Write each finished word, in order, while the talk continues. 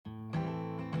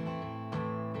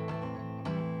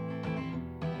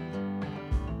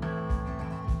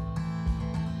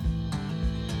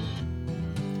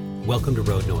Welcome to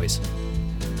Road Noise.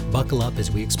 Buckle up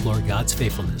as we explore God's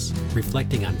faithfulness,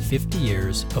 reflecting on 50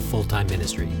 years of full-time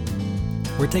ministry.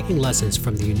 We're taking lessons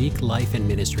from the unique life and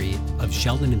ministry of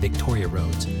Sheldon and Victoria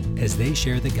Rhodes as they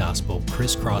share the gospel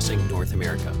crisscrossing North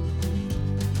America.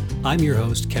 I'm your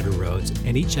host, Sheldon Rhodes,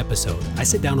 and each episode I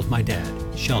sit down with my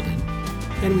dad, Sheldon,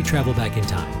 and we travel back in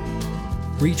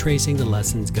time, retracing the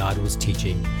lessons God was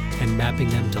teaching and mapping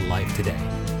them to life today.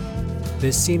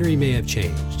 This scenery may have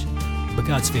changed, but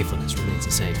God's faithfulness remains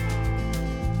the same.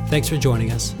 Thanks for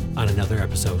joining us on another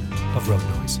episode of Road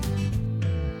Noise.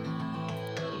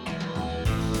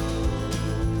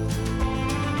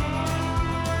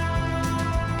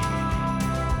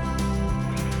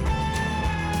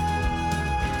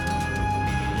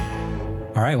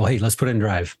 All right, well, hey, let's put it in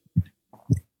drive.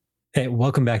 Hey,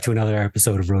 welcome back to another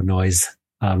episode of Road Noise.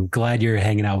 I'm glad you're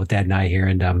hanging out with Dad and I here.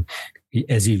 And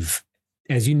as you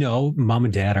know, Mom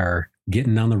and Dad are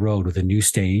getting on the road with a new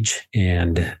stage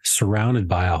and surrounded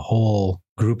by a whole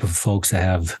group of folks that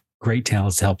have great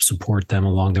talents to help support them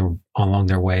along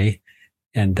their way.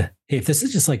 And hey, if this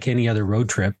is just like any other road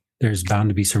trip, there's bound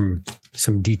to be some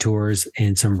detours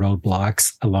and some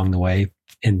roadblocks along the way.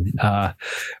 And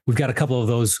we've got a couple of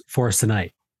those for us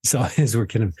tonight. So as we're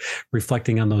kind of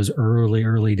reflecting on those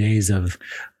early days of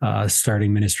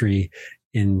starting ministry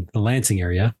in the Lansing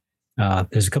area,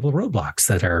 there's a couple of roadblocks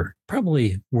that are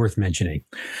probably worth mentioning.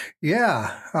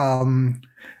 Yeah.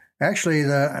 Actually,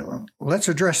 let's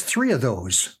address three of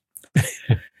those.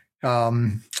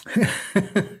 We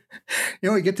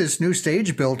get this new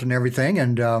stage built and everything,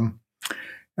 and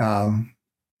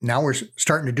now we're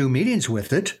starting to do meetings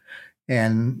with it,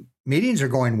 and meetings are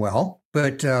going well.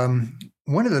 But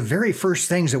one of the very first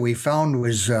things that we found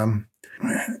was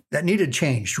that needed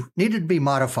change, needed to be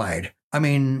modified. I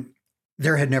mean,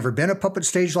 there had never been a puppet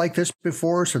stage like this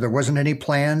before, so there wasn't any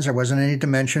plans, there wasn't any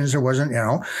dimensions, there wasn't,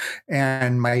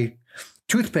 and my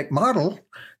toothpick model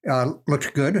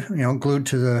looked good, glued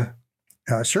to the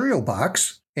cereal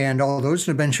box, and all those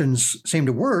dimensions seemed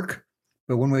to work.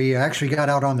 But when we actually got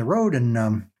out on the road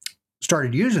and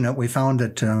started using it, we found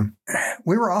that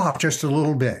we were off just a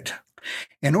little bit.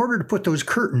 In order to put those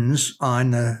curtains on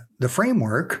the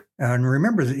framework, and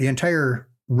remember that the entire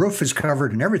roof is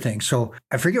covered and everything. So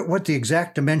I forget what the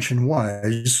exact dimension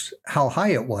was, how high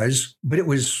it was, but it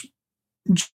was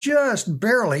just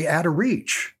barely out of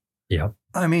reach. Yeah.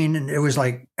 I mean, it was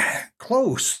like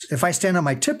close. If I stand on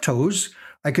my tiptoes,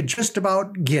 I could just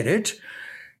about get it.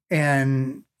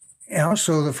 And,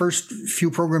 so the first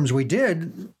few programs we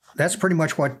did, that's pretty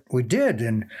much what we did.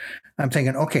 And I'm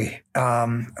thinking, okay,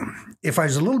 if I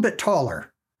was a little bit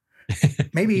taller,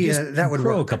 maybe that would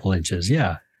grow work. A couple inches.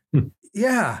 Yeah.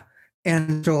 Yeah.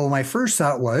 And so my first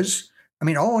thought was,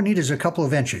 all I need is a couple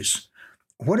of inches.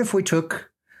 What if we took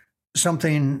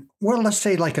something, well, let's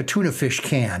say like a tuna fish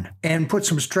can and put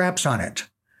some straps on it.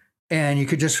 And you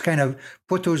could just kind of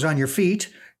put those on your feet,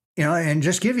 and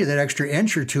just give you that extra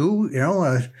inch or two,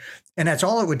 and that's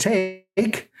all it would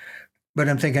take. But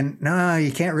I'm thinking, nah,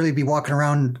 you can't really be walking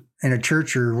around in a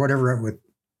church or whatever with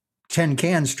 10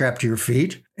 cans strapped to your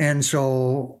feet. And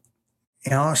so,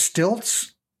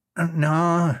 stilts.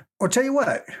 No, I'll tell you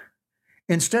what,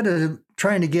 instead of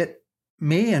trying to get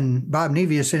me and Bob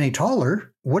Nevius any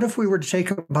taller, what if we were to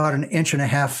take about 1.5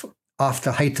 inches off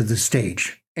the height of the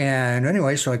stage? And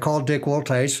anyway, so I called Dick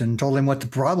Wolteis and told him what the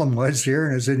problem was here.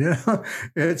 And I said,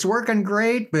 it's working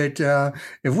great, but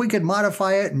if we could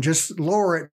modify it and just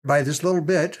lower it by this little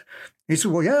bit. He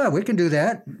said, well, yeah, we can do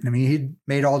that. He'd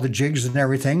made all the jigs and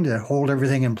everything to hold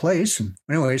everything in place. And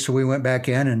anyway, so we went back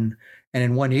in and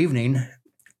in one evening,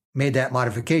 made that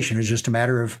modification. It was just a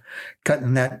matter of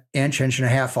cutting that 1.5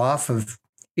 inches off of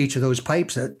each of those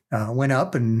pipes that went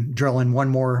up and drilling one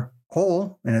more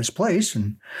hole in its place.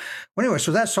 And anyway,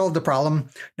 so that solved the problem.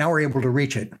 Now we're able to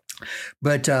reach it.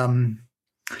 But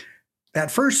that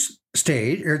first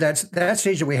stage, or that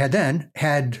stage that we had then,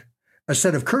 had a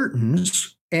set of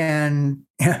curtains. And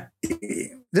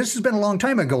this has been a long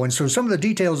time ago. And so some of the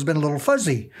details have been a little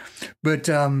fuzzy. But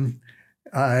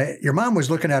your mom was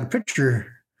looking at a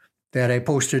picture that I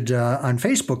posted on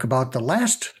Facebook about the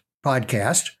last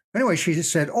podcast. Anyway, she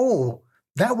said, oh,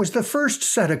 that was the first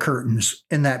set of curtains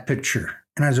in that picture.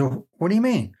 And I said, what do you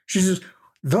mean? She says,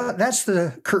 that's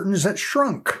the curtains that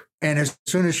shrunk. And as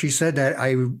soon as she said that,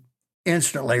 I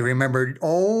instantly remembered,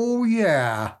 oh,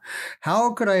 yeah,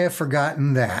 how could I have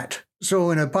forgotten that?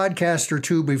 So in a podcast or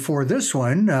two before this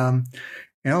one,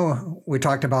 we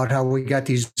talked about how we got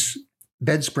these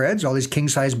bedspreads, all these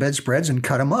king-size bedspreads, and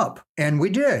cut them up. And we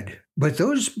did. But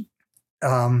those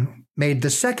made the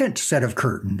second set of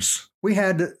curtains. We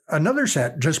had another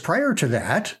set just prior to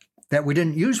that that we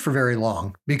didn't use for very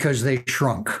long because they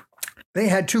shrunk. They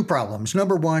had two problems.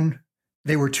 Number one,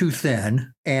 they were too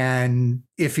thin. And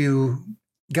if you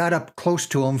got up close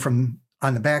to them from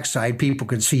on the backside, people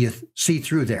could see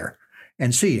through there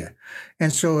and see you.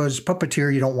 And so as a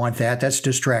puppeteer, you don't want that. That's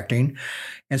distracting.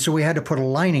 And so we had to put a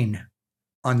lining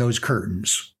on those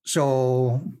curtains.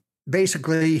 So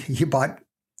basically, you bought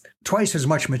twice as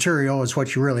much material as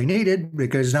what you really needed,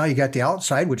 because now you got the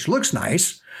outside, which looks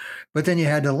nice, but then you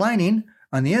had the lining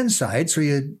on the inside. So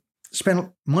you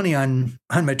spent money on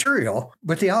material,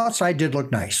 but the outside did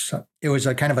look nice. It was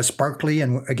a kind of a sparkly,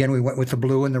 and again, we went with the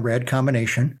blue and the red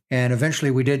combination. And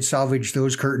eventually we did salvage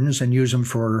those curtains and use them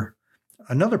for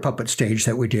another puppet stage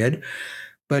that we did.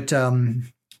 But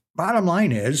bottom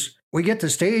line is, we get the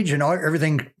stage and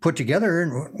everything put together,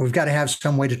 and we've got to have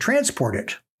some way to transport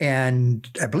it. And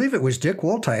I believe it was Dick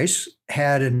Wolteis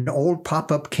had an old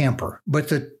pop-up camper, but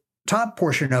the top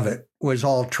portion of it was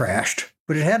all trashed.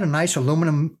 But it had a nice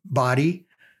aluminum body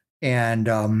and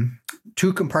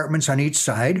 2 compartments on each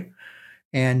side.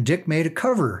 And Dick made a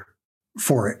cover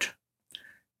for it,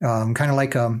 kind of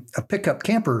like a pickup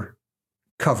camper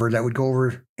cover that would go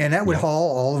over, and that would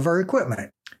haul all of our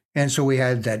equipment. And so we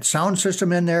had that sound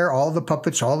system in there, all the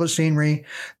puppets, all the scenery,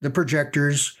 the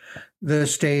projectors, the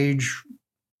stage,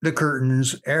 the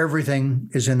curtains, everything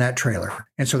is in that trailer.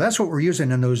 And so that's what we're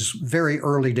using in those very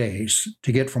early days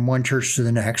to get from one church to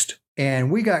the next. And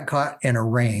we got caught in a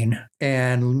rain,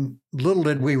 and little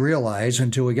did we realize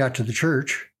until we got to the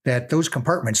church that those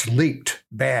compartments leaked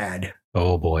bad.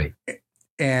 Oh boy.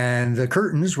 And the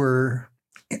curtains were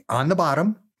on the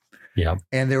bottom. Yeah.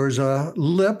 And there was a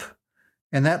lip,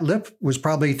 and that lip was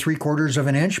probably 3/4 of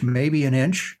an inch, maybe an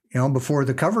inch, before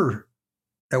the cover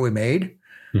that we made.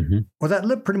 Mm-hmm. Well, that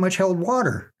lip pretty much held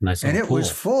water, nice, and it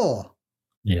was full.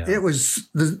 Yeah, it was.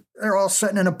 They're all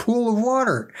sitting in a pool of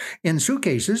water in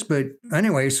suitcases. But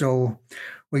anyway, so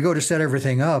we go to set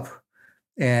everything up,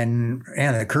 and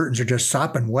the curtains are just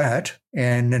sopping wet.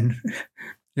 And then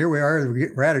here we are.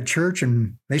 We're at a church,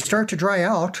 and they start to dry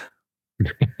out.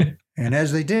 And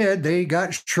as they did, they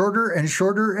got shorter and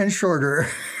shorter and shorter.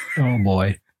 Oh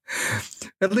boy!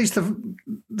 At least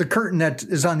the curtain that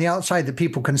is on the outside that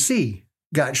people can see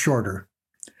got shorter.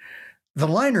 The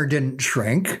liner didn't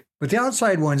shrink, but the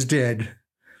outside ones did.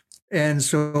 And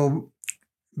so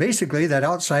basically that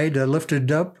outside lifted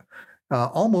up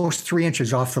almost 3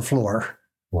 inches off the floor.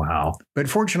 Wow. But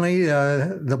fortunately,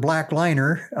 the black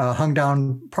liner hung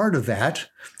down part of that.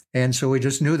 And so we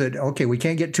just knew that, okay, we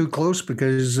can't get too close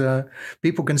because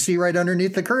people can see right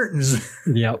underneath the curtains.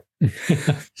 Yep.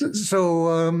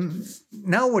 So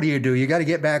now what do? You got to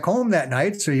get back home that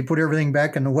night. So you put everything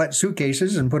back in the wet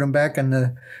suitcases and put them back in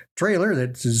the trailer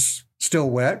that is still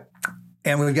wet.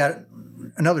 And we've got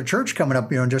another church coming up,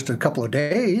 in just a couple of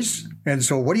days. And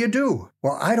so what do?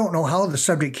 Well, I don't know how the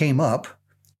subject came up,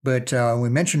 but we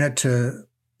mentioned it to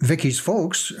Vicky's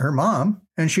folks, her mom,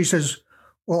 and she says,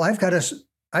 well, I've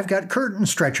got curtain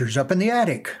stretchers up in the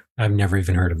attic. I've never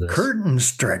even heard of this. Curtain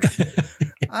stretchers.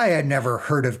 I had never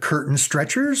heard of curtain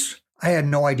stretchers. I had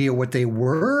no idea what they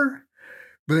were.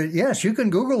 But yes, you can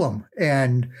Google them.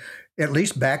 And at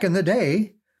least back in the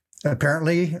day,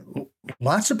 apparently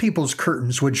lots of people's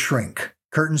curtains would shrink,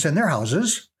 curtains in their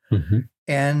houses. Mm-hmm.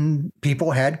 And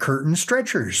people had curtain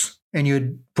stretchers. And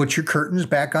you'd put your curtains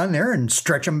back on there and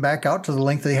stretch them back out to the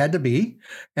length they had to be.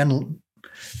 And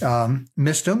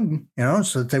mist them,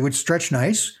 so that they would stretch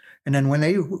nice. And then when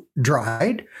they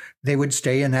dried, they would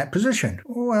stay in that position.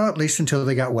 Well, at least until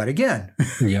they got wet again.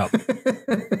 Yep.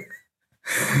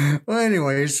 Well,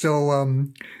 anyway,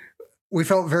 so we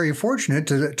felt very fortunate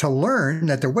to learn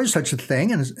that there was such a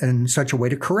thing and such a way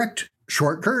to correct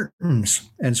short curtains.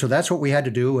 And so that's what we had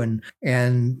to do.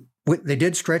 And they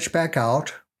did stretch back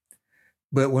out.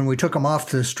 But when we took them off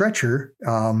the stretcher,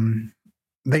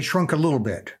 they shrunk a little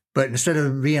bit. But instead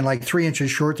of being like 3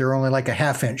 inches short, they're only like a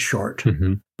 1/2 inch short.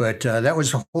 Mm-hmm. But that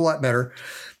was a whole lot better.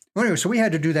 Well, anyway, so we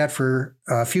had to do that for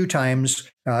a few times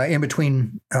in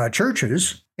between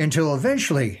churches until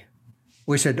eventually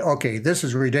we said, okay, this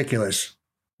is ridiculous.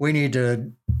 We need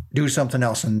to do something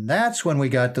else. And that's when we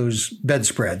got those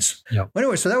bedspreads. Yep.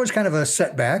 Anyway, so that was kind of a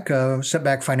setback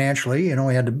financially.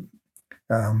 We had to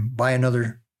buy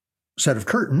another set of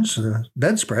curtains,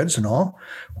 bedspreads and all,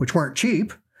 which weren't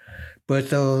cheap. But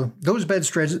those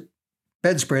bedspreads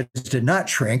did not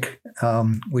shrink.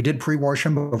 We did pre-wash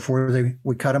them before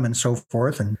we cut them and so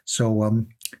forth. And so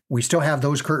we still have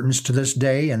those curtains to this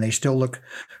day, and they still look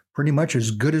pretty much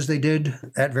as good as they did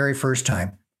that very first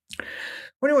time.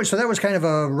 Well, anyway, so that was kind of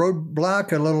a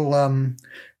roadblock, a little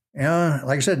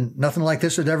Like I said, nothing like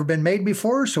this had ever been made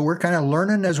before. So we're kind of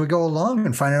learning as we go along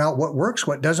and finding out what works,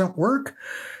 what doesn't work.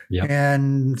 Yep.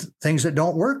 And things that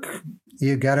don't work,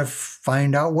 you got to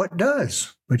find out what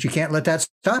does. But you can't let that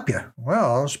stop you.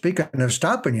 Well, speaking of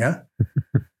stopping you,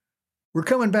 we're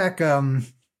coming back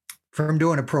from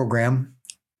doing a program.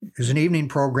 It was an evening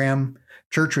program.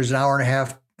 Church was an hour and a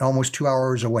half, almost 2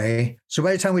 hours away. So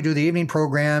by the time we do the evening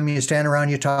program, you stand around,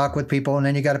 you talk with people, and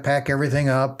then you got to pack everything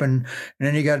up, and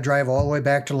then you got to drive all the way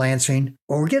back to Lansing.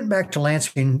 Well, we're getting back to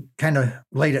Lansing kind of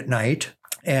late at night,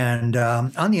 and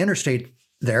on the interstate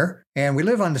there, and we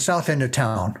live on the south end of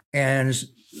town. And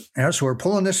so we're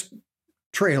pulling this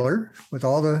trailer with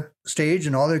all the stage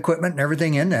and all the equipment and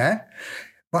everything in that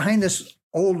behind this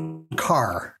old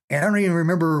car. And I don't even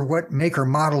remember what make or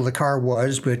model the car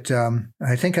was, but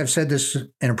I think I've said this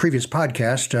in a previous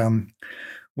podcast.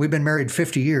 We've been married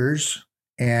 50 years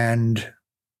and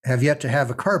have yet to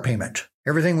have a car payment.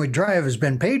 Everything we drive has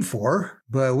been paid for,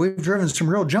 but we've driven some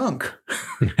real junk.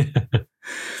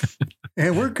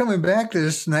 And we're coming back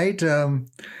this night,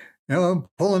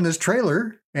 pulling this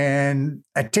trailer, and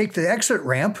I take the exit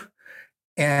ramp.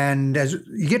 And as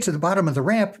you get to the bottom of the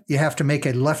ramp, you have to make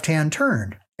a left-hand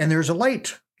turn. And there's a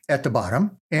light at the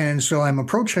bottom. And so I'm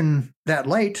approaching that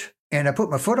light, and I put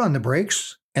my foot on the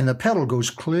brakes, and the pedal goes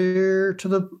clear to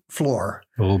the floor.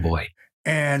 Oh, boy.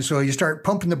 And so you start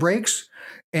pumping the brakes,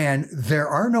 and there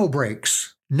are no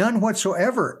brakes, none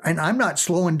whatsoever. And I'm not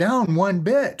slowing down one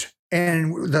bit.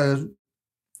 And the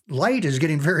light is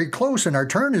getting very close, and our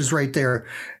turn is right there.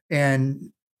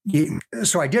 And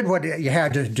so I did what you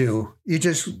had to do. You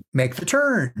just make the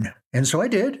turn. And so I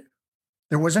did.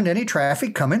 There wasn't any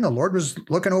traffic coming. The Lord was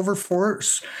looking over for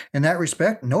us in that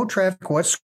respect. No traffic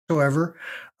whatsoever.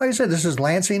 Like I said, this is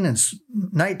Lansing. It's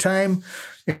nighttime.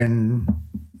 And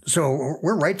so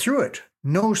we're right through it.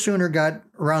 No sooner got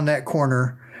around that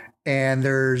corner, and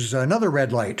there's another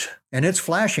red light, and it's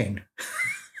flashing.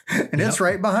 And it's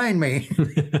right behind me.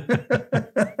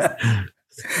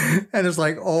 And it's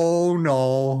like, oh,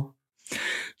 no.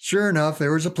 Sure enough,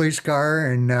 there was a police car.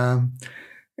 And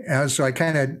so I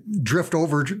kind of drift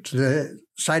over to the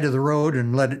side of the road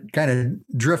and let it kind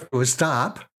of drift to a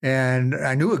stop. And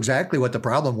I knew exactly what the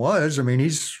problem was. I mean,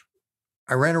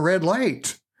 I ran a red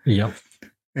light. Yep.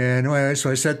 And anyway, so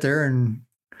I sat there, and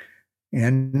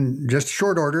just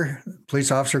short order, police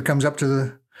officer comes up to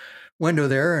the window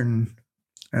there and,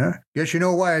 guess you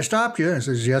know why I stopped you? I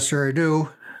says, yes, sir, I do.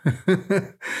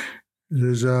 He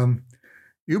says,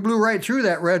 you blew right through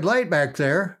that red light back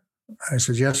there. I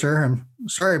said, yes, sir. I'm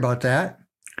sorry about that.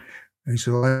 He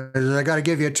said, well, I got to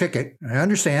give you a ticket. I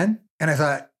understand. And I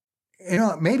thought,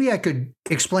 maybe I could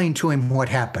explain to him what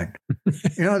happened.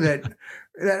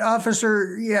 That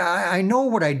officer, yeah, I know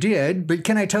what I did, but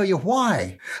can I tell you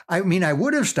why? I mean, I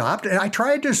would have stopped, and I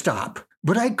tried to stop,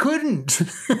 but I couldn't.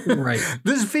 Right.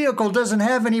 This vehicle doesn't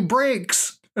have any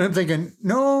brakes. And I'm thinking,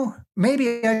 no,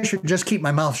 maybe I should just keep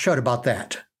my mouth shut about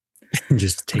that.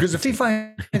 Because if he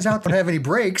finds out I don't have any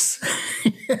brakes,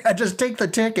 I just take the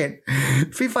ticket.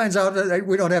 If he finds out that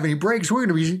we don't have any brakes, we're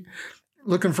going to be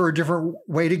looking for a different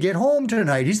way to get home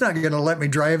tonight. He's not going to let me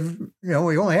drive. We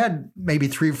only had maybe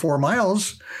 3 or 4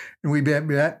 miles, and we'd be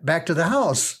back to the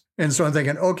house. And so I'm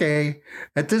thinking, okay,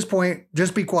 at this point,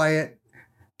 just be quiet,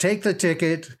 take the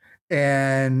ticket,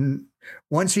 and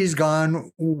once he's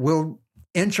gone, we'll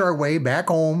inch our way back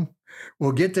home.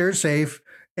 We'll get there safe,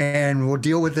 and we'll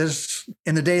deal with this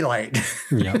in the daylight.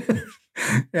 Yep.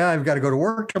 Yeah, I've got to go to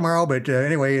work tomorrow, but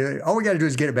anyway, all we got to do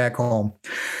is get it back home.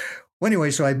 Well,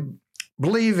 anyway, so I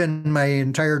believe in my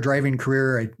entire driving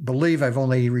career, I believe I've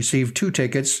only received 2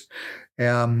 tickets,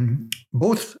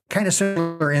 both kind of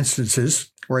similar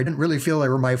instances where I didn't really feel they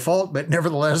were my fault, but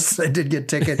nevertheless, I did get a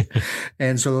ticket.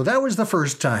 And so that was the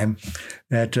first time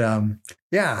that,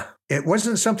 it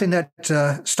wasn't something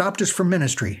that stopped us from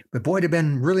ministry. But boy, it'd have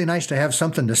been really nice to have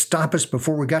something to stop us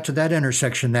before we got to that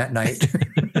intersection that night.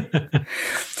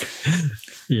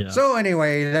 Yeah. So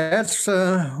anyway, that's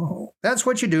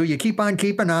what you do. You keep on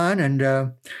keeping on,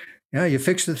 and you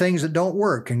fix the things that don't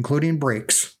work, including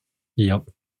brakes. Yep.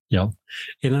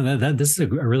 This is a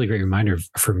really great reminder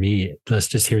for me.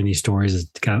 Just hearing these stories is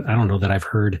kind of, I don't know that I've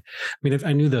heard. I mean,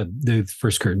 I knew the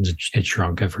first curtains had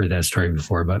shrunk. I've heard that story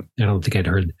before, but I don't think I'd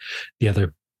heard the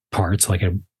other parts. Like,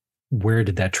 where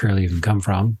did that trailer even come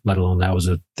from? Let alone that was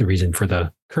the reason for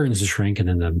the curtains to shrink, and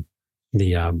then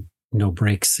the no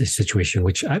brakes situation,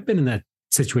 which I've been in that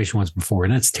situation once before,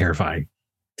 and that's terrifying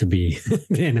to be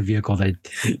in a vehicle that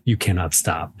you cannot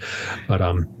stop. But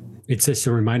it's just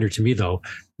a reminder to me, though,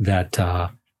 that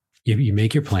you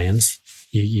make your plans,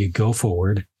 you go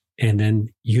forward, and then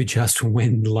you adjust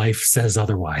when life says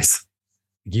otherwise.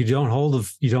 You don't hold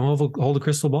a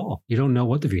crystal ball. You don't know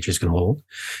what the future is going to hold.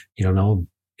 You don't know,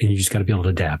 and you just got to be able to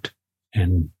adapt.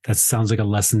 And that sounds like a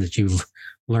lesson that you've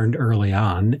learned early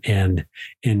on. And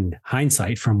in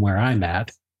hindsight, from where I'm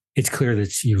at, it's clear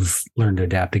that you've learned to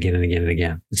adapt again and again and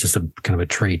again. It's just a kind of a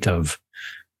trait of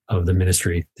the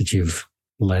ministry that you've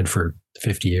led for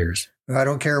 50 years. I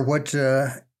don't care what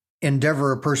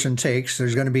endeavor a person takes.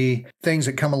 There's going to be things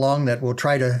that come along that will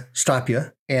try to stop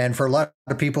you. And for a lot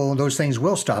of people, those things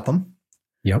will stop them.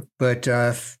 Yep. But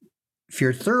if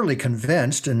you're thoroughly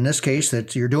convinced, in this case,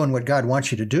 that you're doing what God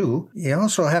wants you to do, you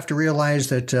also have to realize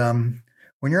that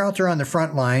when you're out there on the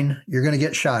front line, you're going to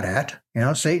get shot at.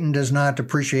 Satan does not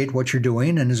appreciate what you're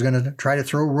doing and is going to try to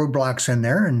throw roadblocks in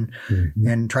there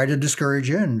and try to discourage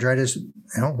you and try to,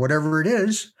 whatever it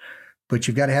is. But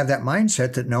you've got to have that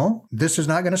mindset that, no, this is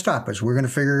not going to stop us. We're going to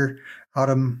figure how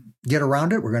to get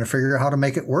around it. We're going to figure out how to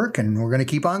make it work, and we're going to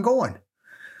keep on going.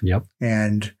 Yep.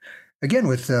 And again,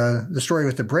 with the story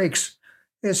with the brakes,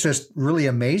 it's just really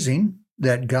amazing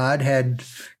that God had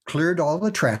cleared all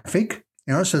the traffic,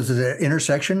 so that the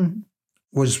intersection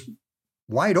was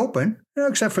wide open,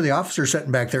 except for the officer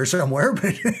sitting back there somewhere.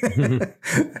 But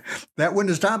that wouldn't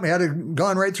have stopped me. I'd have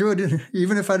gone right through it,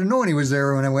 even if I'd have known he was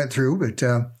there when I went through. But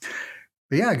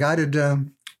yeah, God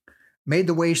had made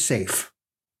the way safe.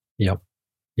 Yep.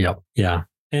 Yeah.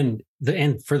 And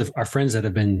for our friends that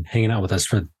have been hanging out with us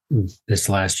for this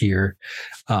last year,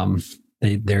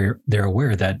 they're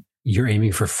aware that you're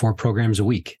aiming for 4 programs a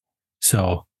week.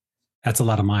 So that's a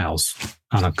lot of miles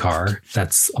on a car.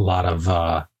 That's a lot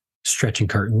of stretching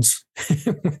curtains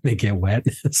when they get wet.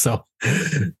 So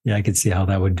yeah, I can see how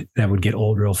that would get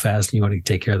old real fast. And you want to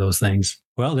take care of those things.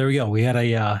 Well, there we go. We had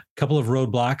a couple of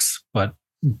roadblocks, but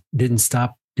didn't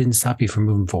stop you from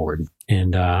moving forward.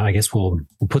 And I guess we'll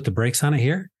put the brakes on it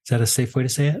here. Is that a safe way to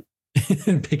say it?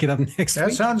 And pick it up next week.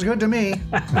 That sounds good to me.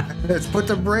 Let's put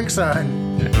the brakes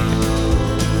on.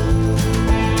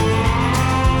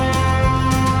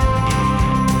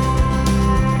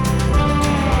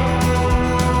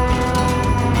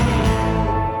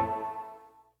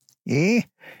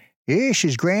 This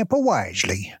is Grandpa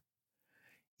Wisely.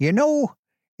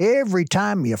 Every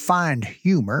time you find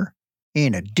humor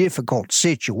in a difficult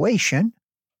situation,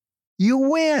 you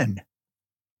win.